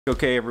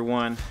Okay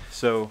everyone,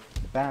 so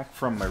back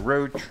from my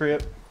road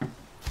trip,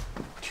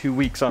 2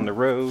 weeks on the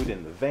road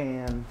in the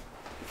van,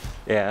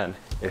 and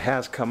it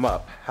has come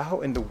up.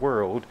 How in the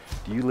world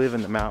do you live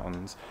in the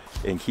mountains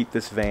and keep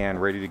this van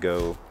ready to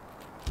go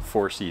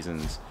 4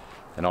 seasons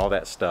and all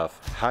that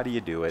stuff? How do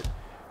you do it?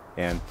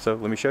 And so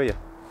let me show you.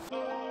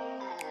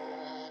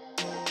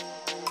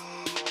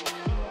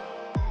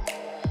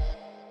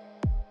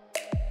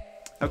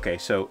 Okay,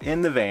 so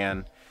in the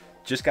van,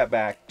 just got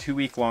back,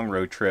 2-week long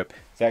road trip.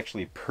 It's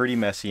actually pretty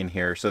messy in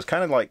here, so it's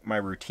kind of like my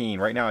routine.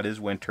 Right now it is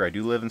winter. I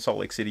do live in Salt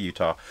Lake City,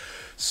 Utah,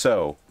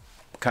 so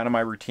kind of my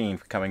routine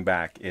for coming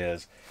back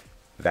is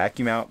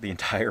vacuum out the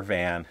entire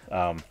van.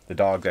 The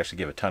dogs actually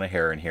give a ton of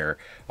hair in here,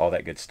 all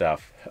that good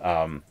stuff.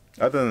 Other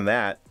than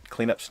that,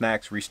 clean up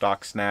snacks,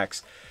 restock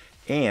snacks,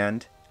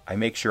 and I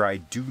make sure I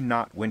do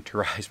not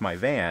winterize my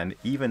van,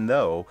 even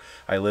though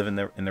I live in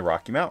the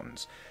Rocky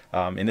Mountains.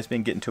 And it's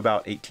been getting to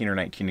about 18 or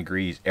 19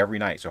 degrees every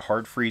night, so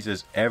hard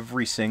freezes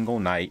every single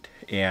night.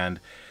 And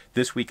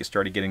this week it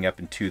started getting up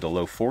into the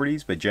low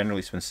 40s, but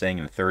generally it's been staying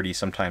in the 30s,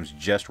 sometimes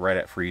just right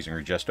at freezing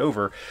or just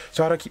over.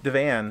 So how do I keep the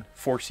van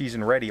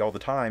 4-season ready all the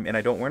time and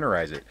I don't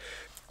winterize it?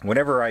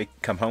 Whenever I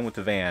come home with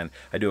the van,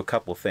 I do a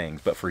couple of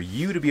things. But for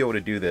you to be able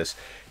to do this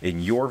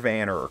in your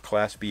van or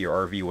Class B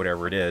or RV,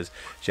 whatever it is,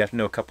 you have to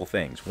know a couple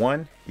things.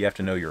 One, you have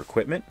to know your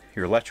equipment,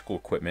 your electrical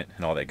equipment,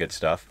 and all that good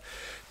stuff.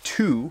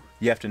 2,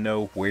 you have to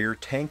know where your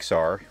tanks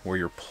are, where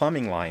your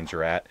plumbing lines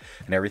are at,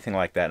 and everything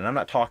like that. And I'm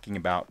not talking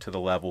about to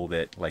the level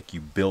that like you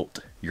built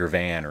your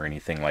van or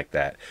anything like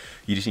that.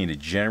 You just need to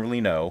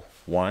generally know,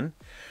 1,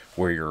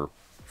 where your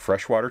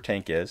freshwater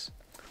tank is,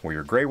 where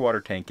your gray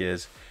water tank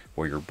is,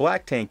 where your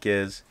black tank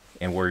is,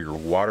 and where your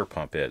water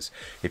pump is.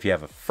 If you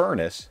have a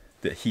furnace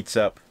that heats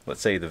up, let's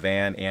say the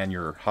van and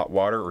your hot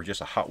water, or just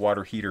a hot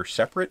water heater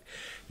separate,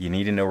 you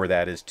need to know where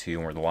that is too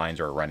and where the lines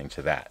are running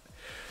to that.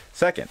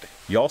 Second,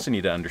 you also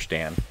need to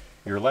understand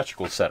your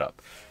electrical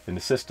setup and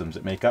the systems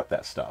that make up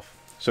that stuff.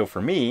 So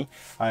for me,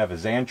 I have a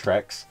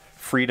Xantrex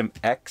Freedom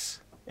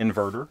X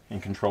inverter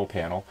and control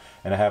panel,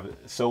 and I have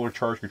a solar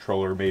charge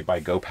controller made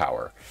by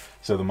GoPower.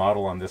 So the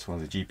model on this one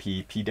is a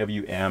GP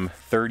PWM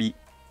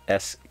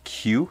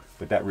 30SQ,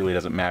 but that really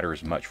doesn't matter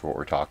as much for what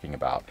we're talking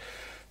about.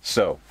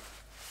 So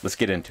let's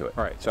get into it.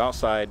 All right, so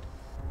outside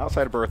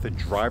of Bertha,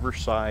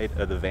 driver's side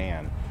of the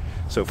van.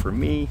 So for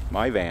me,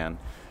 my van,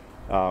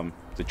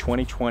 the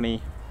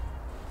 2020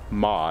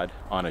 mod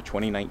on a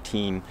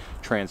 2019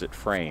 Transit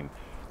frame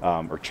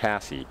or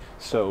chassis.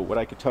 So what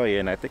I could tell you,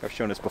 and I think I've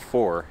shown this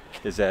before,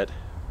 is that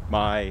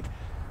my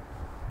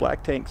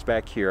black tank's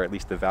back here, at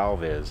least the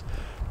valve is.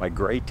 My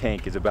gray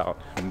tank is about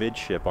the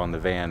midship on the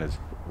van is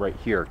right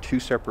here, 2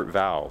 separate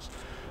valves.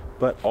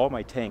 But all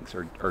my tanks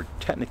are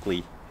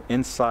technically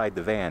inside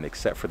the van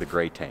except for the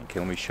gray tank.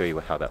 And let me show you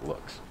how that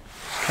looks.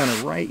 Kind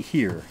of right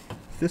here.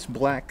 This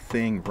black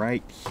thing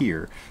right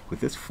here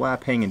with this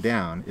flap hanging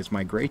down is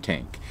my gray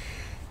tank.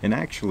 And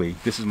actually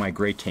this is my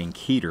gray tank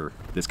heater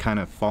that's kind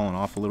of fallen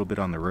off a little bit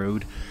on the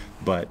road,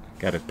 but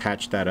got to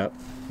patch that up.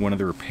 One of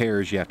the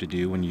repairs you have to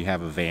do when you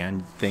have a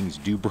van, things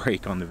do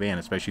break on the van,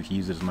 especially if you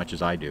use it as much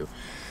as I do.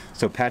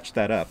 So patch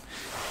that up.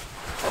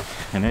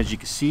 And as you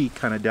can see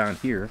kind of down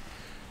here,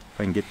 if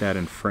I can get that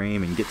in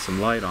frame and get some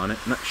light on it,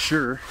 I'm not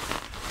sure,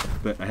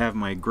 but I have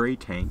my gray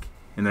tank,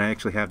 and then I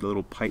actually have the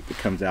little pipe that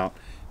comes out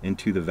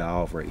into the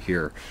valve right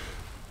here.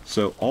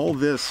 So all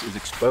this is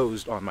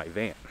exposed on my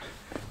van.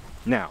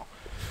 Now,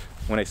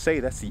 when I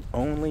say that's the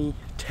only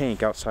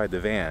tank outside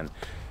the van,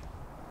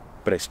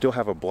 but I still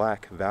have a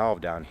black valve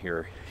down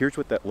here, here's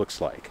what that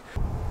looks like.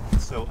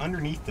 So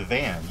underneath the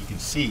van, you can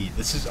see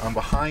I'm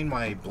behind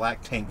my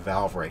black tank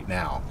valve right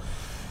now.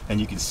 And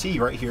you can see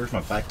right here is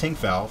my black tank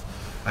valve.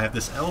 I have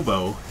this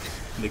elbow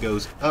that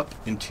goes up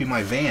into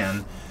my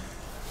van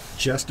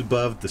just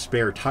above the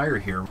spare tire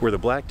here, where the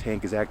black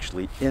tank is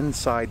actually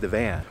inside the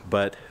van,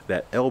 but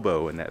that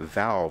elbow and that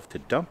valve to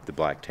dump the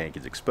black tank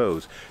is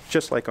exposed,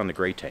 just like on the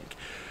gray tank.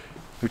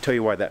 Let me tell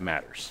you why that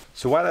matters.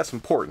 So why that's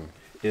important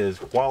is,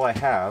 while I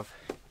have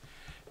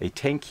a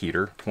tank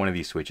heater, one of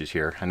these switches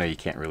here, I know you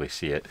can't really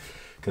see it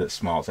because it's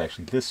small, it's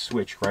actually this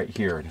switch right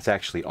here, and it's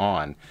actually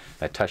on.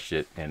 I touched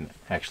it, and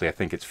actually I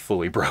think it's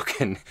fully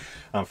broken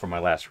from my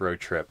last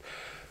road trip.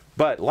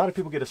 But a lot of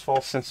people get this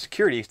false sense of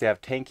security if they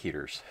have tank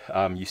heaters.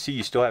 You see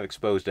you still have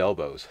exposed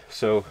elbows.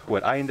 So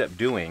what I end up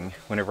doing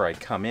whenever I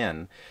come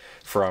in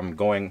from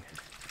going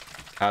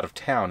out of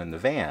town in the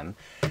van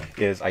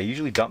is I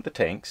usually dump the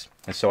tanks.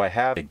 And so I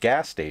have a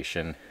gas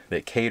station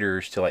that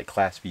caters to like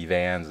Class B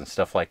vans and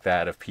stuff like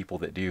that, of people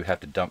that do have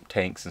to dump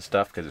tanks and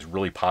stuff, because it's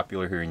really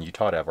popular here in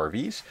Utah to have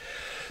RVs.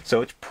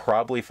 So it's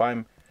probably, if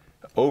I'm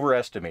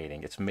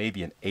overestimating, it's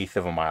maybe 1/8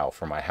 of a mile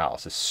from my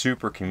house. It's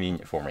super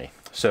convenient for me.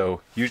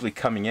 So usually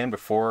coming in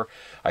before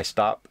I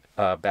stop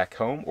back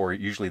home, or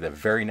usually the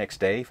very next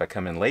day, if I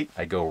come in late,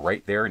 I go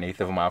right there, 1/8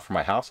 of a mile from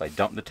my house. I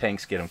dump the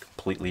tanks, get them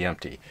completely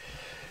empty.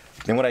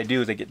 Then what I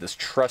do is I get this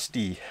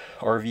trusty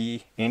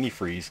RV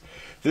antifreeze.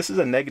 This is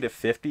a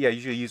 -50. I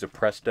usually use a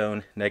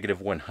Prestone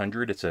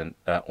 -100. It's an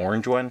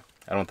orange one.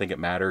 I don't think it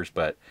matters,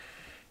 but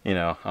you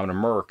know, I'm an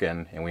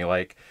American and we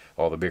like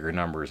all the bigger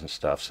numbers and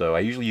stuff. So I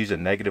usually use a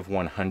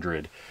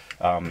 -100,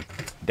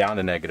 down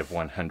to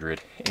 -100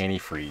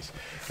 antifreeze.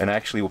 And I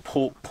actually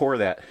will pour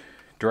that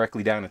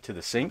directly down into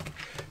the sink.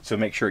 So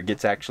make sure it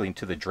gets actually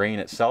into the drain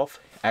itself,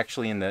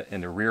 actually in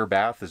the rear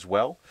bath as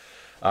well.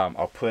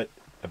 I'll put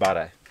about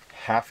a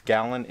 ½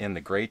 gallon in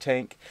the gray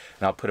tank,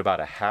 and I'll put about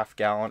a ½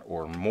 gallon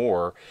or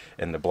more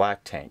in the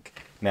black tank.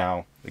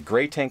 Now, the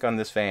gray tank on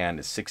this van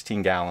is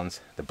 16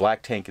 gallons, the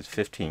black tank is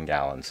 15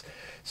 gallons.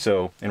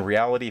 So in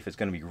reality, if it's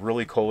going to be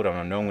really cold and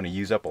I know I'm going to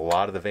use up a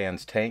lot of the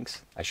van's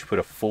tanks, I should put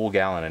a full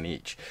gallon in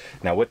each.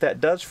 Now what that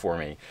does for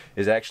me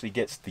is actually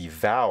gets the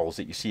valves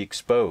that you see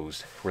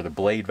exposed, where the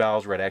blade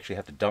valves where I'd actually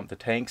have to dump the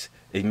tanks,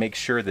 it makes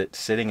sure that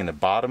sitting in the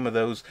bottom of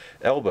those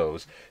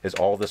elbows is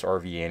all this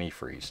RV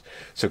antifreeze.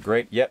 So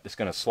great, yep, it's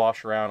going to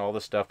slosh around all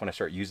this stuff when I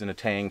start using the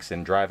tanks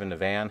and driving the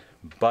van,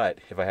 but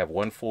if I have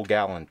 1 full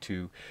gallon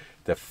to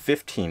the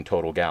 15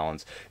 total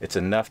gallons, it's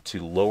enough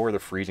to lower the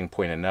freezing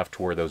point enough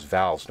to where those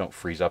valves don't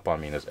freeze up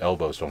on me and those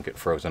elbows don't get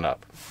frozen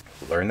up.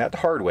 Learned that the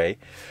hard way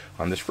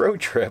on this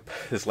road trip,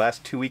 this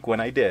last 2-week one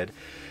I did,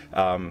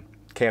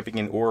 camping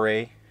in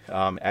Ouray,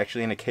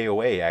 actually in a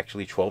KOA,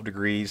 actually 12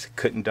 degrees,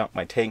 couldn't dump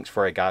my tanks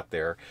before I got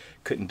there,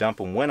 couldn't dump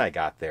them when I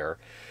got there.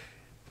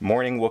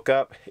 Morning, woke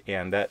up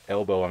and that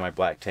elbow on my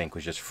black tank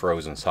was just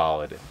frozen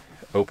solid.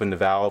 Opened the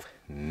valve,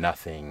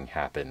 nothing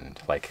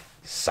happened, like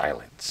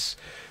silence.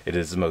 It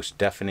is the most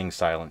deafening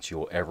silence you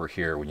will ever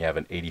hear when you have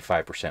an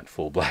 85%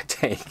 full black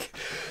tank.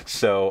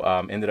 So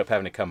ended up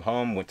having to come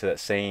home, went to that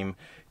same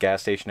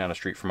gas station down the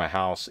street from my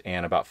house,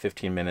 and about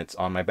 15 minutes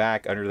on my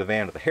back under the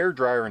van with a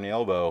hairdryer in the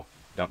elbow,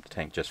 dumped the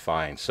tank just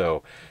fine.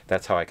 So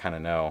that's how I kind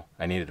of know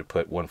I needed to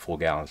put 1 full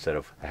gallon instead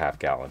of a ½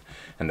 gallon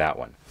in that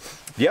one.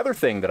 The other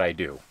thing that I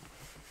do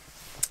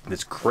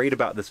that's great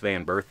about this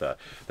van Bertha,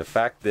 the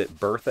fact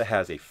that Bertha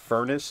has a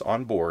furnace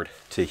on board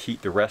to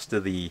heat the rest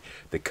of the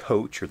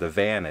coach or the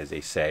van, as they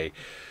say.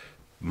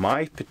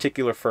 My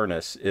particular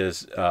furnace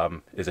is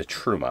a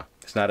Truma.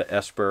 It's not an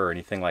Esper or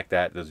anything like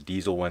that, those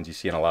diesel ones you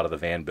see in a lot of the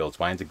van builds.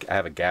 I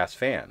have a gas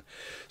fan.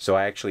 So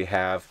I actually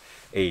have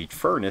a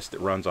furnace that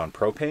runs on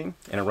propane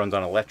and it runs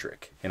on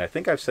electric. And I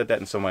think I've said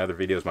that in some of my other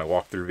videos, my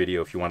walkthrough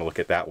video, if you want to look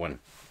at that one.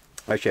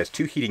 Actually has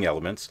 2 heating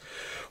elements,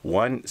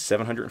 one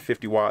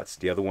 750 watts,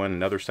 the other one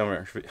another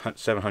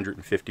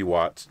 750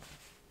 watts.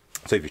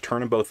 So if you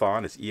turn them both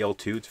on, it's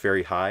EL2, it's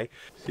very high.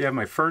 So you have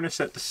my furnace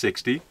set to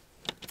 60,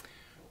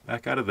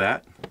 back out of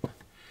that, and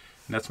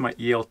that's my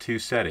EL2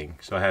 setting.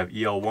 So I have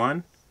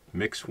EL1,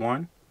 mix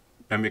 1,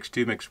 mix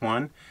 2, mix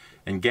 1,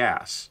 and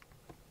gas.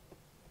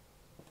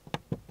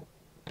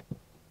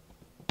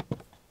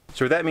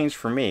 So what that means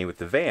for me with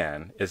the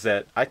van is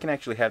that I can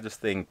actually have this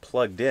thing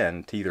plugged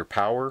in to either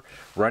power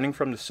running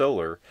from the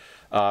solar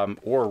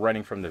or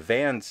running from the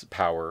van's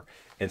power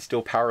and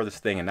still power this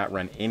thing and not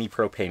run any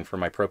propane from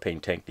my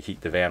propane tank to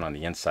heat the van on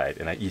the inside.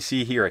 And you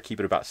see here I keep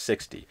it about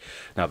 60.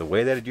 Now the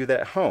way that I do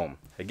that at home,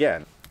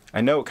 again, I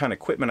know what kind of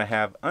equipment I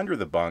have under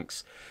the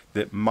bunks,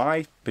 that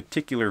my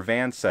particular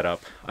van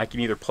setup, I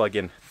can either plug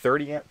in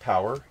 30 amp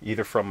power,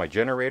 either from my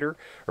generator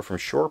or from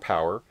shore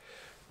power,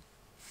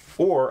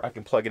 or I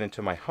can plug it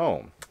into my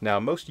home. Now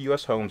most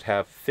US homes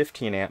have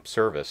 15 amp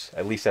service,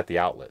 at least at the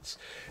outlets.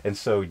 And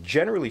so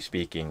generally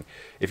speaking,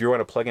 if you want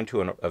to plug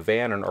into a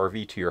van or an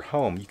RV to your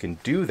home, you can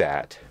do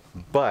that.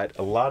 But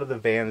a lot of the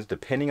vans,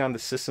 depending on the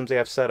systems they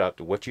have set up,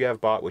 what you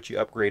have bought, what you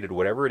upgraded,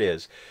 whatever it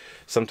is,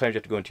 sometimes you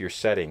have to go into your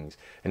settings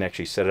and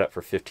actually set it up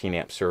for 15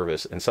 amp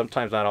service. And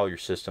sometimes not all your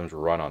systems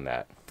run on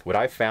that. What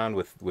I found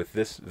with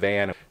this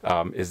van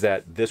is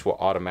that this will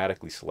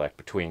automatically select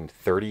between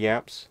 30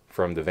 amps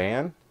from the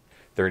van,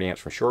 30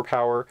 amps from shore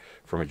power,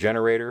 from a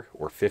generator,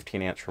 or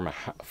 15 amps from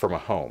a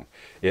home.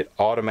 It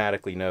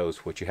automatically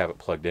knows what you have it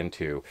plugged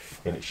into,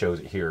 and it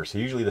shows it here. So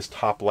usually this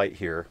top light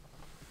here,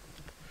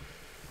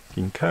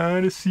 you can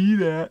kind of see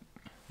that.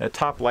 That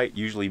top light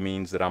usually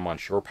means that I'm on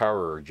shore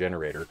power or a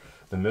generator.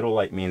 The middle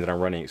light means that I'm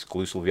running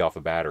exclusively off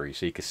a battery.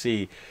 So you can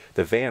see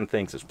the van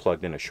thinks it's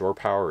plugged into shore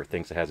power or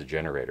thinks it has a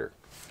generator.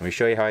 Let me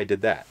show you how I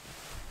did that.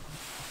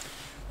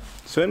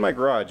 So in my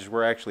garage is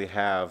where I actually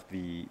have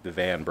the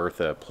van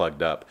Bertha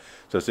plugged up.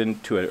 So it's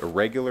into a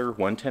regular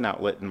 110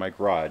 outlet in my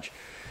garage.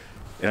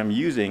 And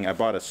I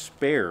bought a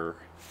spare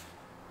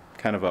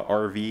kind of a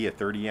RV, a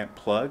 30 amp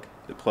plug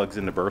that plugs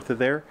into Bertha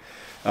there.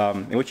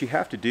 And what you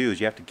have to do is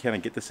you have to kind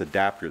of get this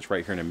adapter that's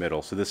right here in the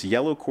middle. So this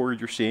yellow cord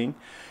you're seeing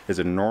is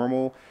a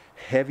normal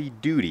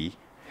heaviest duty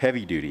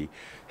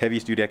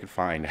I could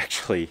find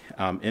actually,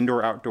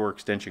 indoor-outdoor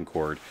extension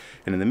cord.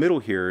 And in the middle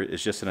here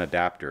is just an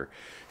adapter.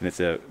 And it's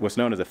what's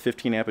known as a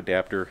 15 amp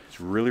adapter. It's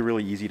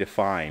really easy to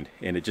find.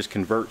 And it just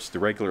converts the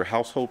regular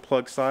household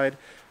plug side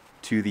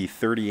to the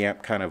 30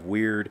 amp kind of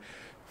weird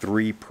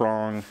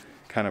 3-prong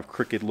kind of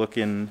crooked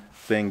looking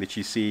thing that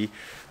you see.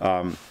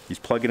 He's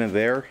plugging in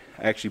there.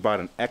 I actually bought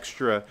an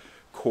extra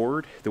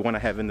cord. The one I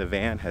have in the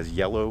van has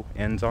yellow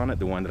ends on it.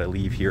 The one that I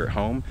leave here at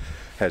home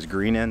has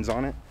green ends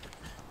on it.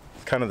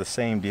 It's kind of the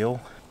same deal.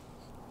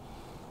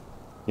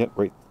 Yep,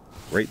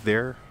 right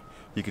there.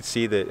 You can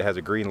see that it has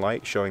a green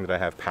light showing that I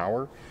have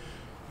power.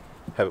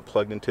 have it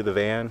plugged into the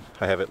van.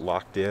 I have it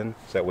locked in,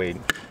 so that way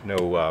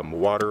no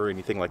water or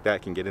anything like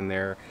that can get in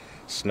there,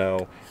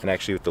 snow. And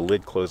actually with the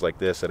lid closed like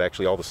this, it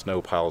actually all the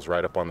snow piles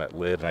right up on that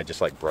lid, and I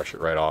just like brush it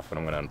right off and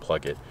I'm going to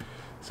unplug it.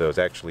 So it's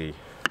actually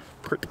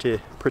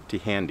pretty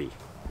handy.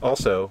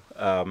 Also,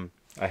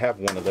 I have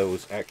one of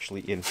those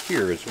actually in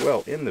here as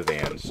well in the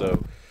van.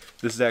 So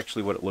this is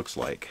actually what it looks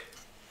like.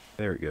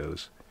 There it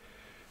goes.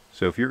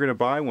 So if you're going to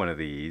buy one of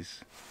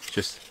these,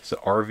 it's an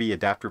RV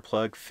adapter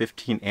plug,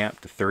 15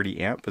 amp to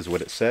 30 amp is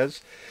what it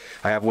says.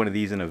 I have one of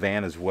these in a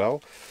van as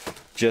well,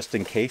 just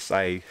in case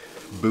I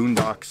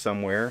boondock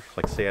somewhere,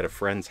 like say at a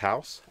friend's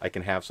house, I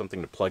can have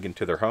something to plug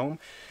into their home.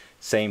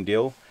 Same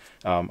deal.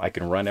 I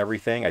can run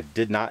everything. I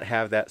did not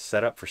have that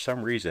set up for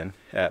some reason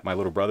at my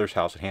little brother's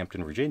house in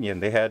Hampton, Virginia,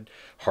 and they had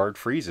hard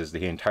freezes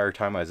the entire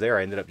time I was there.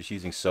 I ended up just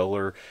using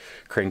solar,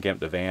 crank amp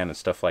the van and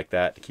stuff like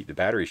that to keep the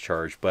batteries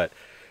charged. But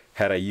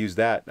had I used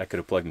that, I could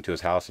have plugged into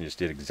his house and just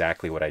did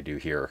exactly what I do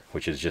here,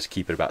 which is just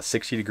keep it about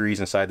 60 degrees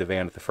inside the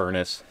van with the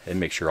furnace and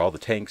make sure all the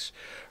tanks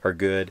are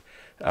good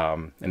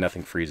and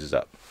nothing freezes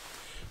up.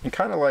 And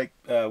kind of like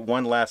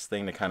one last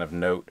thing to kind of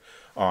note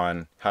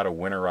on how to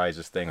winterize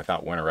this thing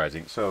without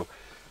winterizing. So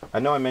I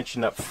know I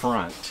mentioned up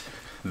front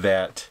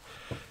that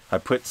I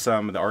put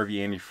some of the RV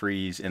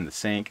antifreeze in the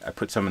sink. I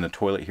put some in the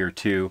toilet here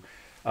too.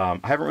 I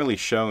haven't really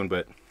shown,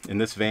 but in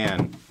this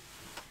van,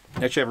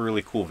 I actually have a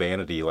really cool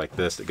vanity like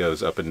this that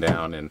goes up and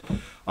down, and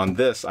on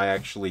this I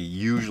actually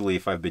usually,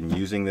 if I've been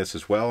using this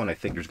as well and I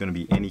think there's going to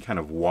be any kind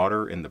of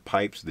water in the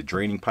pipes, the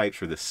draining pipes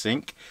for the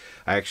sink,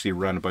 I actually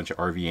run a bunch of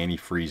RV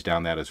antifreeze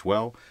down that as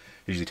well.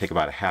 I usually take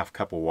about a half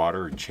cup of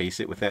water and chase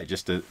it with that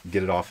just to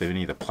get it off of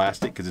any of the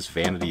plastic, because this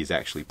vanity is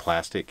actually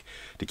plastic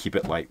to keep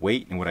it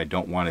lightweight, and what I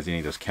don't want is any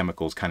of those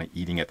chemicals kind of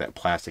eating at that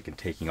plastic and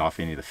taking off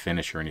any of the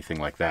finish or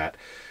anything like that.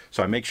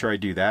 So I make sure I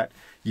do that.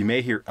 You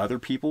may hear other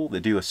people that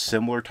do a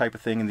similar type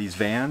of thing in these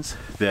vans,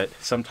 that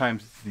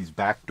sometimes these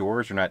back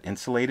doors are not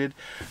insulated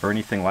or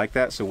anything like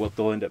that. So what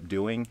they'll end up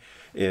doing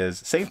is,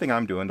 same thing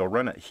I'm doing, they'll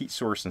run a heat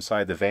source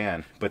inside the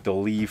van, but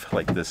they'll leave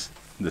like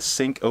the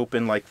sink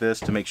open like this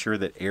to make sure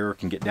that air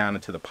can get down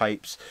into the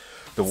pipes,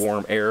 the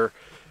warm air.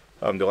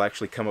 They'll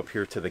actually come up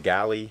here to the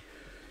galley,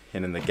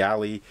 and in the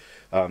galley,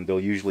 they'll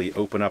usually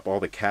open up all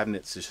the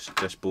cabinets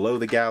just below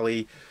the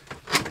galley,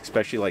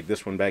 especially like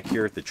this one back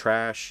here at the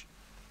trash.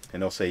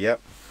 And they'll say, yep,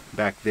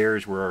 back there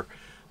is where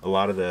a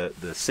lot of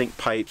the sink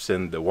pipes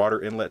and the water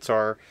inlets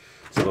are.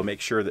 So they'll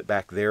make sure that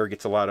back there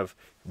gets a lot of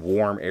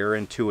warm air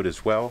into it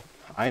as well.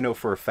 I know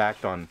for a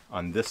fact on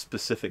this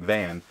specific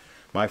van,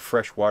 my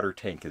freshwater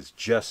tank is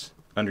just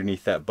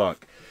underneath that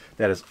bunk.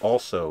 That is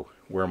also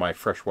where my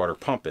freshwater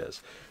pump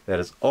is. That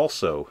is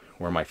also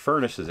where my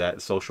furnace is at.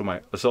 It's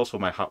also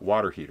my hot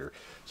water heater.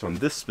 So in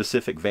this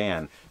specific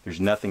van, there's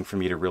nothing for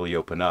me to really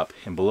open up.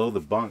 And below the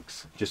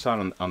bunks, just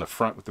on the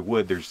front with the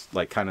wood, there's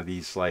like kind of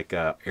these like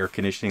air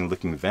conditioning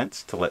looking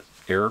vents to let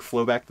air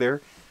flow back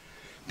there.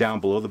 Down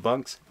below the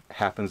bunks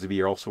happens to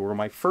be also where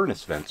my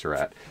furnace vents are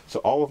at. So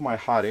all of my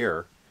hot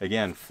air,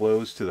 again,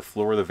 flows to the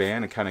floor of the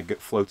van and kind of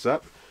floats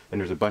up. And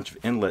there's a bunch of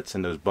inlets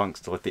in those bunks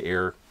to let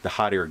the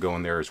hot air go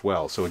in there as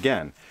well. So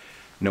again,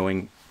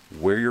 knowing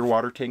where your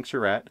water tanks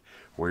are at,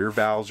 where your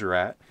valves are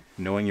at,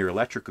 knowing your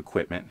electric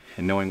equipment,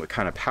 and knowing what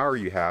kind of power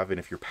you have, and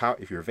if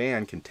your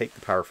van can take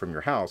the power from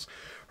your house,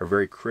 are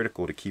very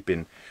critical to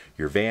keeping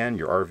your van,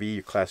 your RV,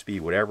 your Class B,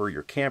 whatever,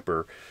 your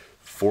camper,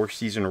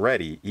 4-season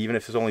ready. Even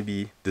if it's only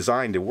be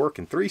designed to work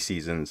in 3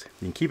 seasons,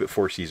 you can keep it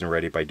 4-season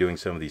ready by doing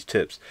some of these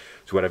tips.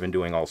 So what I've been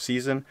doing all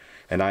season,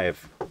 and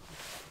I've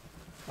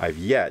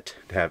yet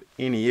to have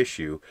any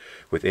issue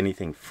with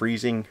anything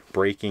freezing,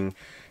 breaking,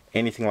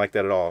 anything like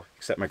that at all,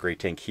 except my gray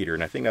tank heater.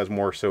 And I think that was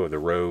more so of the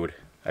road.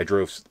 I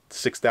drove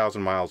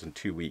 6,000 miles in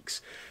 2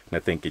 weeks, and I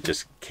think it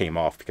just came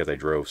off because I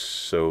drove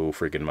so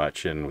freaking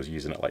much and was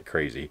using it like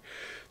crazy.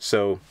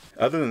 So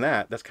other than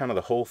that, that's kind of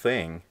the whole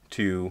thing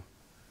to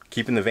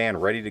keeping the van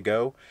ready to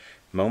go,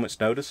 moment's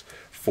notice,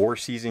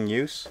 4-season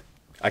use.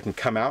 I can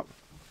come out,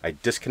 I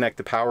disconnect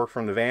the power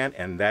from the van,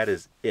 and that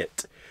is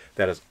it.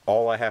 That is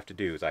all I have to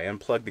do, is I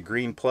unplug the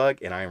green plug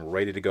and I am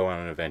ready to go on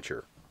an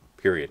adventure,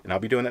 period. And I'll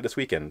be doing that this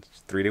weekend,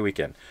 3-day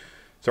weekend.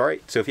 So all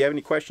right, so if you have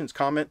any questions,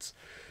 comments,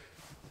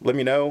 let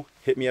me know.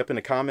 Hit me up in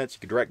the comments. You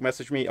can direct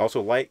message me.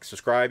 Also like,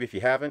 subscribe if you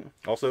haven't.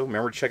 Also,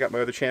 remember to check out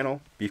my other channel,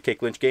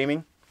 Beefcake Lynch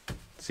Gaming.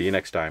 See you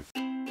next time.